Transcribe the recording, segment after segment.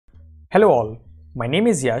Hello all, my name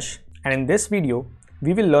is Yash and in this video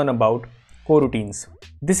we will learn about coroutines.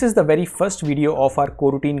 This is the very first video of our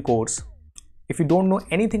coroutine course. If you don't know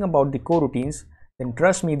anything about the coroutines, then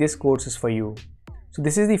trust me, this course is for you. So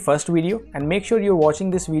this is the first video and make sure you're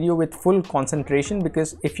watching this video with full concentration,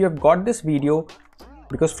 because if you have got this video,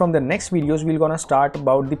 because from the next videos we're gonna start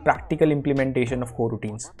about the practical implementation of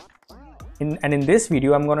coroutines. In this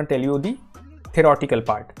video I'm gonna tell you the theoretical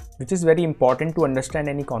part, which is very important to understand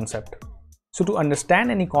any concept. So to understand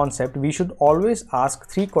any concept, we should always ask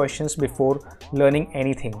 3 questions before learning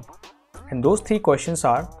anything. And those 3 questions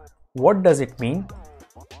are: what does it mean?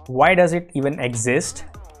 Why does it even exist?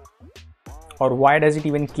 Or why does it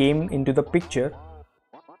even came into the picture?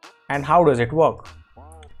 And how does it work?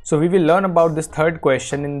 So we will learn about this third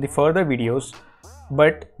question in the further videos,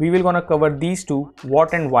 but we will gonna cover these two,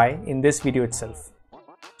 what and why, in this video itself.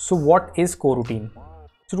 So what is coroutine?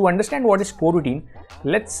 So to understand what is coroutine,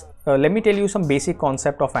 let me tell you some basic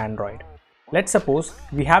concept of Android. Let's suppose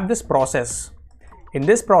we have this process. In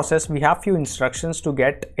this process, we have few instructions to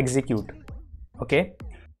get execute. Okay.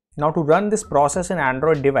 Now to run this process in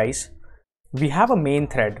Android device, we have a main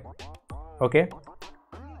thread. Okay.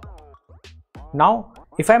 Now,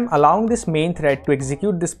 if I'm allowing this main thread to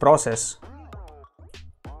execute this process,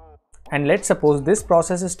 and let's suppose this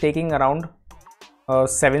process is taking around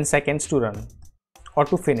 7 seconds to run or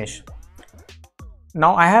to finish.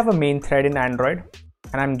 Now I have a main thread in Android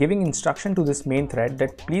and I'm giving instruction to this main thread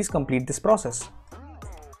that please complete this process,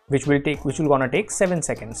 which will gonna take 7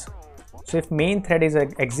 seconds. So if main thread is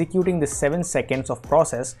executing this 7 seconds of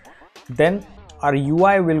process, then our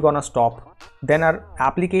UI will gonna stop. Then our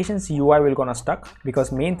application's UI will gonna stuck,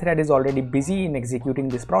 because main thread is already busy in executing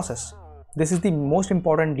this process. This is the most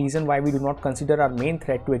important reason why we do not consider our main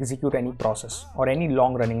thread to execute any process or any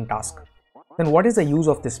long running task. Then what is the use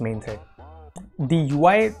of this main thread? The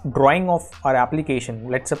UI drawing of our application,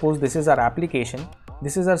 let's suppose this is our application,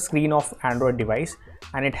 this is our screen of Android device,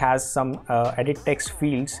 and it has some edit text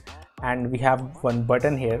fields, and we have one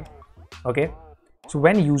button here. Okay, so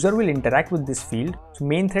when user will interact with this field, so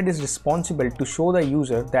main thread is responsible to show the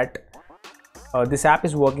user that this app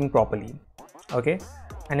is working properly. Okay.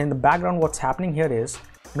 And in the background, what's happening here is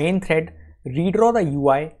main thread redraw the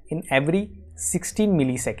UI in every 16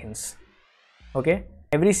 milliseconds. Okay,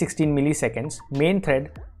 every 16 milliseconds, main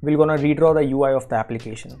thread will gonna redraw the UI of the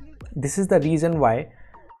application. This is the reason why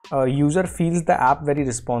user feels the app very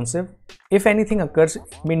responsive. If anything occurs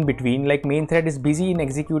in between, like main thread is busy in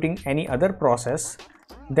executing any other process,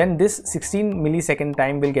 then this 16 millisecond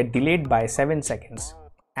time will get delayed by 7 seconds,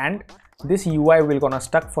 and this UI will gonna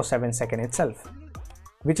stuck for 7 seconds itself,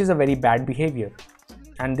 which is a very bad behavior,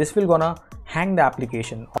 and this will gonna hang the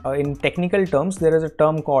application. In technical terms, there is a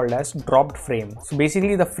term called as dropped frame. So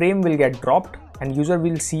basically the frame will get dropped and user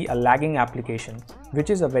will see a lagging application, which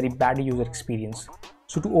is a very bad user experience.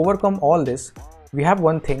 So to overcome all this, we have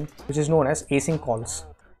one thing which is known as async calls.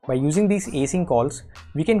 By using these async calls,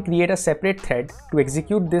 we can create a separate thread to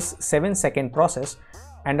execute this 7-second process,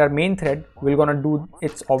 and our main thread will gonna do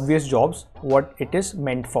its obvious jobs, what it is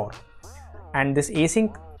meant for. And this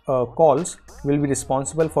async calls will be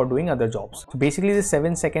responsible for doing other jobs. So basically this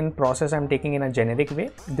 7-second process I'm taking in a generic way.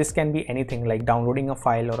 This can be anything like downloading a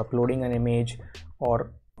file or uploading an image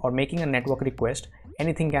or making a network request.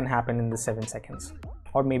 Anything can happen in the 7 seconds,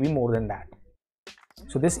 or maybe more than that.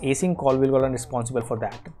 So this async call will be responsible for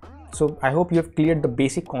that. So I hope you have cleared the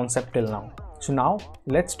basic concept till now. So now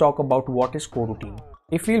let's talk about what is coroutine.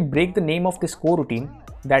 If we'll break the name of this coroutine,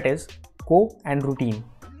 that is co and routine.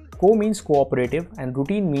 Co means cooperative and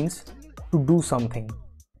routine means to do something,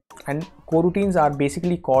 and coroutines are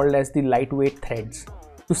basically called as the lightweight threads.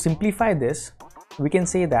 To simplify this, we can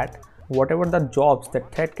say that whatever the jobs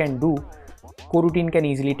that thread can do, coroutine can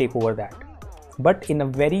easily take over that, but in a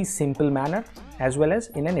very simple manner as well as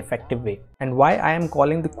in an effective way. And why I am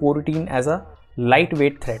calling the coroutine as a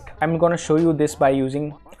lightweight thread, I'm gonna show you this by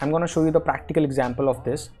I'm gonna show you the practical example of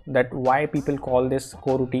this, that why people call this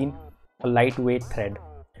coroutine a lightweight thread.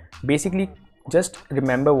 Basically, just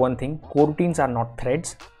remember one thing: coroutines are not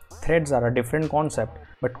threads. Threads are a different concept,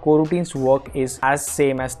 but coroutines work is as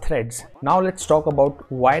same as threads. Now let's talk about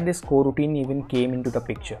why this coroutine even came into the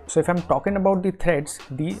picture. So if I'm talking about the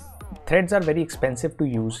threads are very expensive to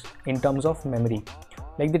use in terms of memory.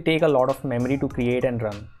 Like they take a lot of memory to create and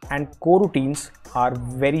run. and coroutines are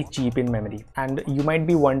very cheap in memory. And you might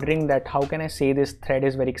be wondering that how can I say this thread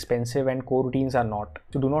is very expensive and coroutines are not?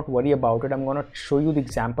 So do not worry about it. I'm going to show you the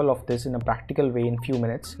example of this in a practical way in few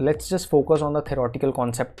minutes. Let's just focus on the theoretical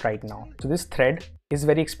concept right now. So this thread is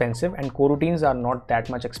very expensive and coroutines are not that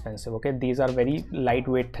much expensive. Okay, these are very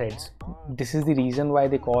lightweight threads. This is the reason why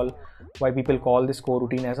people call this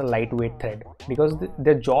coroutine as a lightweight thread, because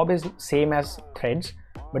their job is same as threads,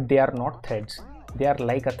 but they are not threads. They are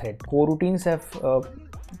like a thread. Coroutines have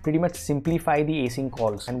pretty much simplify the async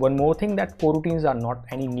calls. And one more thing, that coroutines are not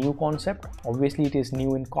any new concept. Obviously it is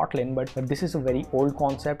new in Kotlin, but this is a very old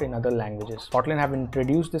concept in other languages. Kotlin have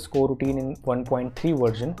introduced this coroutine in 1.3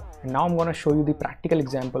 version, and now I'm going to show you the practical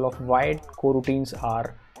example of why coroutines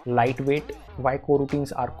are lightweight, why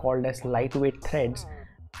coroutines are called as lightweight threads,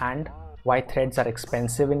 and why threads are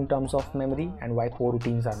expensive in terms of memory and why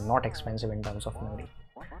coroutines are not expensive in terms of memory.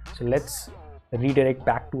 So let's redirect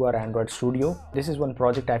back to our Android Studio. This is one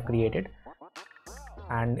project I've created,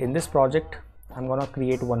 and in this project I'm gonna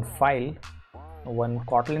create one file, one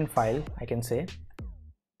Kotlin file. I can say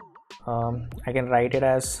I can write it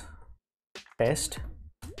as test.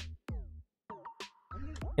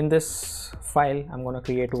 In this file I'm gonna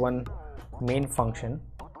create one main function.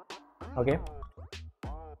 Okay,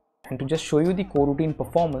 and to just show you the coroutine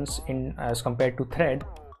performance in as compared to thread,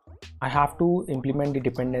 I have to implement the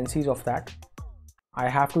dependencies of that. I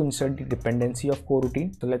have to insert the dependency of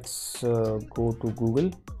coroutine. So let's go to Google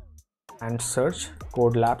and search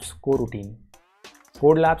CodeLabs coroutine.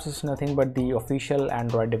 CodeLabs is nothing but the official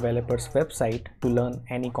Android developers website to learn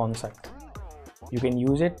any concept. You can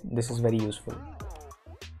use it. This is very useful.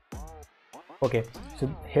 Okay, so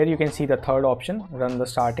here you can see the third option, run the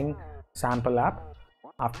starting sample app.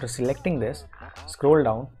 After selecting this, scroll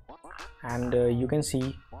down and you can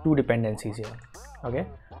see two dependencies here. Okay,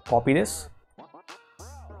 copy this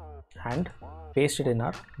and paste it in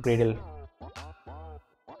our Gradle.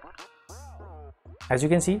 As you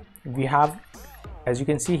can see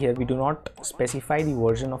here, we do not specify the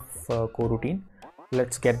version of coroutine.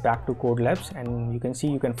 Let's get back to CodeLabs, and you can see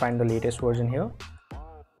you can find the latest version here.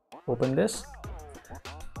 Open this.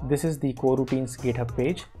 This is the coroutines GitHub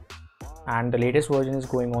page, and the latest version is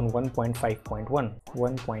going on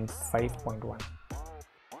 1.5.1.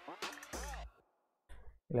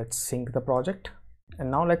 Let's sync the project. And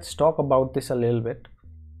now let's talk about this a little bit.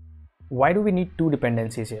 Why do we need two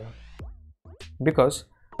dependencies here? Because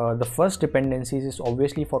the first dependency is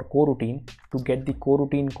obviously for coroutine, to get the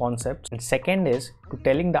coroutine concepts, and second is to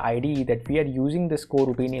telling the IDE that we are using this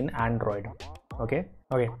coroutine in Android. Okay,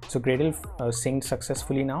 so Gradle synced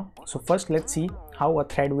successfully now. So first let's see how a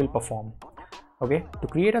thread will perform. Okay, to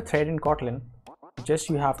create a thread in Kotlin, just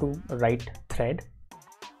you have to write thread,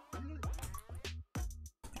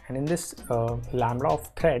 and in this lambda of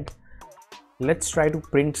thread, let's try to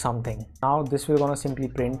print something. Now this will gonna simply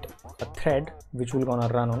print a thread which will gonna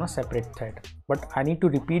run on a separate thread, but I need to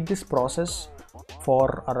repeat this process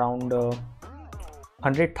for around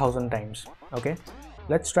 100,000 times. Okay,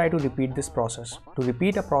 let's try to repeat this process. To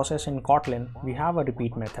repeat a process in Kotlin, we have a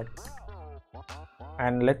repeat method,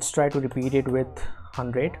 and let's try to repeat it with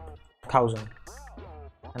 100,000,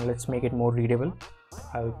 and let's make it more readable.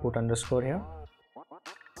 I'll put underscore here.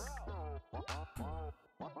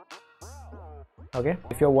 Okay,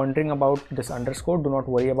 if you're wondering about this underscore, do not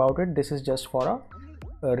worry about it. This is just for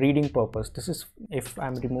a reading purpose. This is, if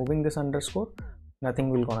I'm removing this underscore, nothing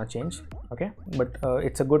will gonna change. Okay, but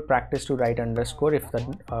it's a good practice to write underscore if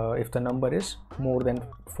the number is more than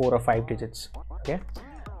 4 or 5 digits. Okay,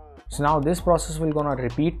 so now this process will gonna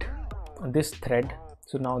repeat this thread.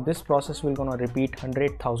 So now this process will gonna repeat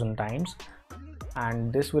 100,000 times,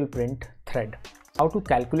 and this will print thread. How to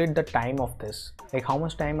calculate the time of this, like how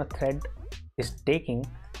much time a thread is taking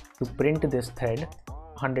to print this thread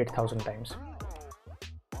 100,000 times.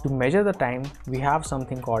 To measure the time, we have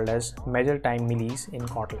something called as measure time millis in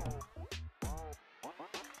Kotlin.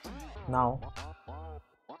 Now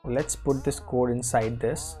let's put this code inside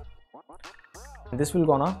this. This will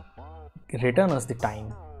gonna return us the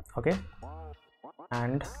time. Okay,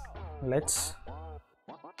 and let's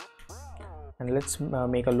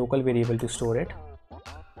make a local variable to store it,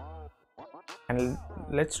 and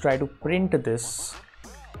let's try to print this.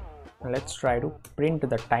 Let's try to print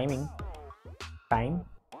the time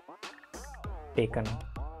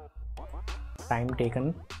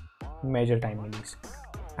taken, measure time millis,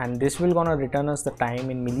 and this will gonna return us the time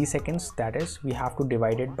in milliseconds. That is, we have to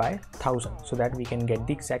divide it by 1000 so that we can get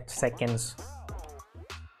the exact seconds.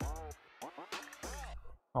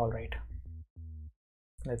 All right,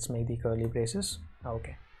 let's make the curly braces.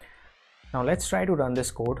 Okay, Now let's try to run this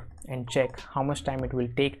code and check how much time it will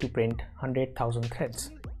take to print 100,000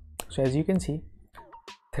 threads. So as you can see,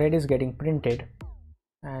 thread is getting printed,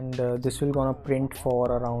 and this will gonna print for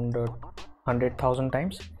around 100,000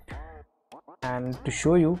 times. And to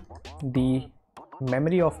show you the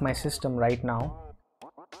memory of my system right now,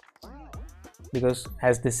 because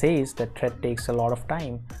as this says that thread takes a lot of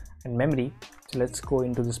time and memory, so let's go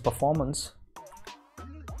into this performance,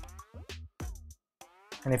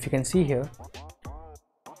 and if you can see here,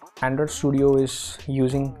 Android Studio is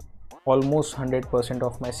using almost 100%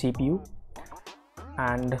 of my CPU,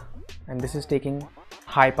 and this is taking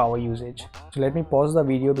high power usage. So let me pause the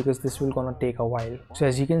video because this will gonna take a while. So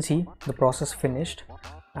as you can see, the process finished,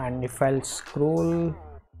 and if I'll scroll,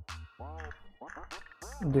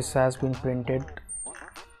 this has been printed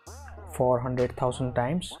for 100,000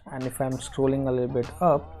 times, and if I'm scrolling a little bit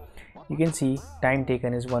up, you can see time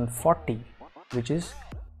taken is 140, which is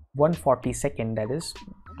 140 second.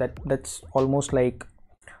 That's almost like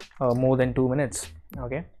more than 2 minutes.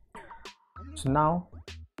 Okay, so now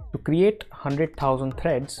to create 100,000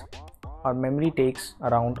 threads, our memory takes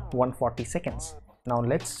around 140 seconds. Now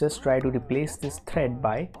let's just try to replace this thread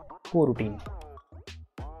by coroutine.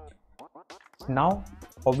 Now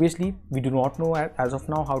obviously we do not know as of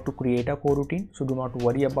now how to create a coroutine, so do not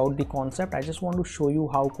worry about the concept. I just want to show you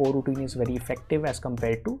how coroutine is very effective as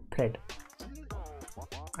compared to thread.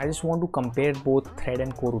 I just want to compare both thread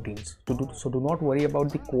and coroutines. So do not worry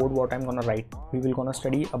about the code what I'm gonna write. We will gonna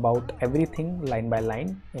study about everything line by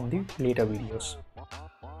line in the later videos.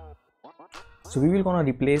 So we will gonna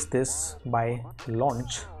replace this by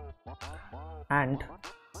launch, and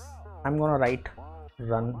I'm gonna write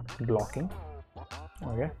run blocking.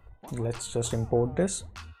 Okay, let's just import this.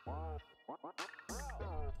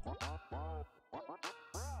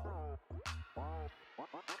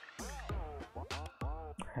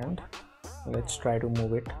 And let's try to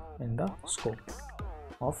move it in the scope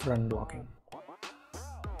of run blocking.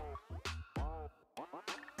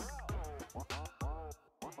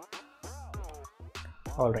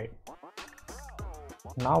 Alright,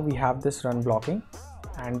 now we have this run blocking,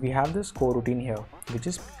 and we have this coroutine here,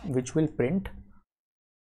 which will print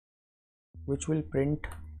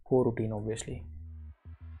coroutine obviously.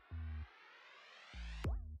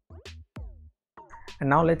 And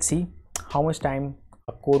now let's see how much time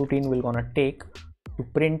a coroutine will gonna take to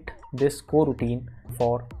print this coroutine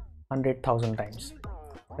for 100,000 times.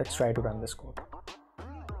 Let's try to run this code.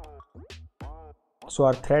 So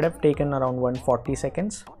our thread have taken around 140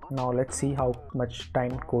 seconds. Now let's see how much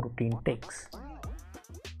time coroutine takes.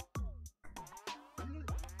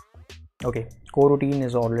 Okay, coroutine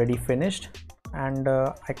is already finished, and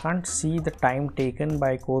I can't see the time taken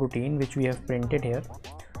by coroutine which we have printed here.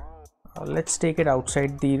 Let's take it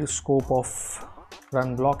outside the scope of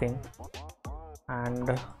run blocking,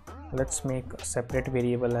 and let's make a separate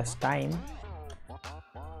variable as time,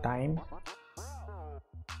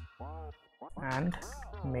 and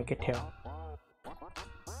make it here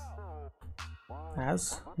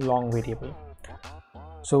as long variable.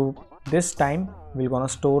 So this time we're gonna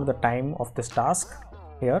store the time of this task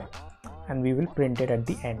here, and we will print it at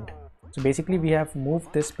the end. So basically we have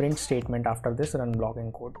moved this print statement after this run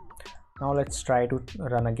blocking code. Now let's try to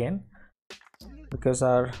run again, because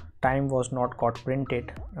our time was not got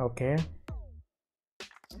printed. Okay,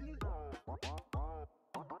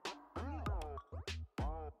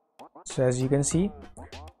 so as you can see,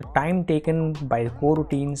 the time taken by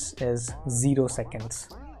coroutines is 0 seconds.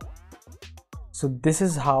 So this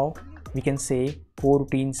is how we can say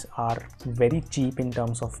coroutines are very cheap in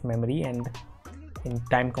terms of memory and in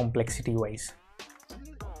time complexity wise.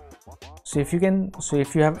 So if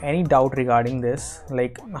you have any doubt regarding this,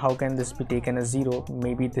 like how can this be taken as 0,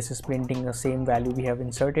 maybe this is printing the same value we have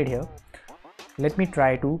inserted here. Let me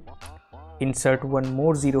try to insert one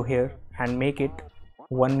more 0 here and make it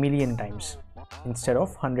 1 million times instead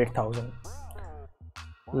of 100,000.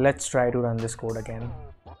 Let's try to run this code again,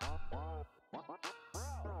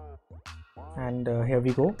 and here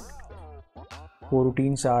we go.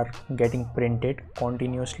 Coroutines are getting printed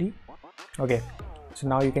continuously. Okay, so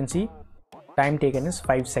now you can see time taken is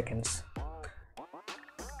 5 seconds.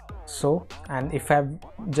 So, and if I've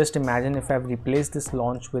just imagine if I've replaced this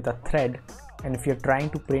launch with a thread, and if you're trying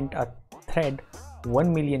to print a thread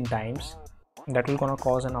 1 million times, that will gonna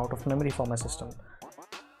cause an out of memory for my system.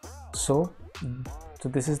 So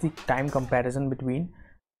this is the time comparison between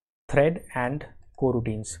thread and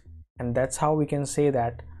coroutines, and that's how we can say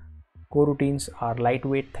that coroutines are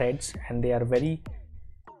lightweight threads and they are very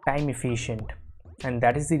time efficient, and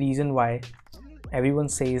that is the reason why everyone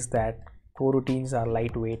says that coroutines are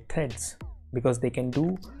lightweight threads, because they can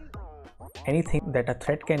do anything that a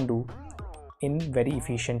thread can do in very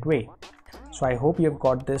efficient way. So I hope you have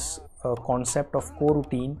got this concept of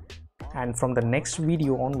coroutine, and from the next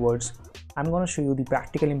video onwards I'm going to show you the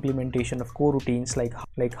practical implementation of coroutines,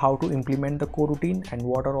 like how to implement the coroutine and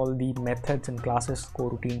what are all the methods and classes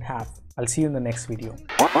coroutine have. I'll see you in the next video.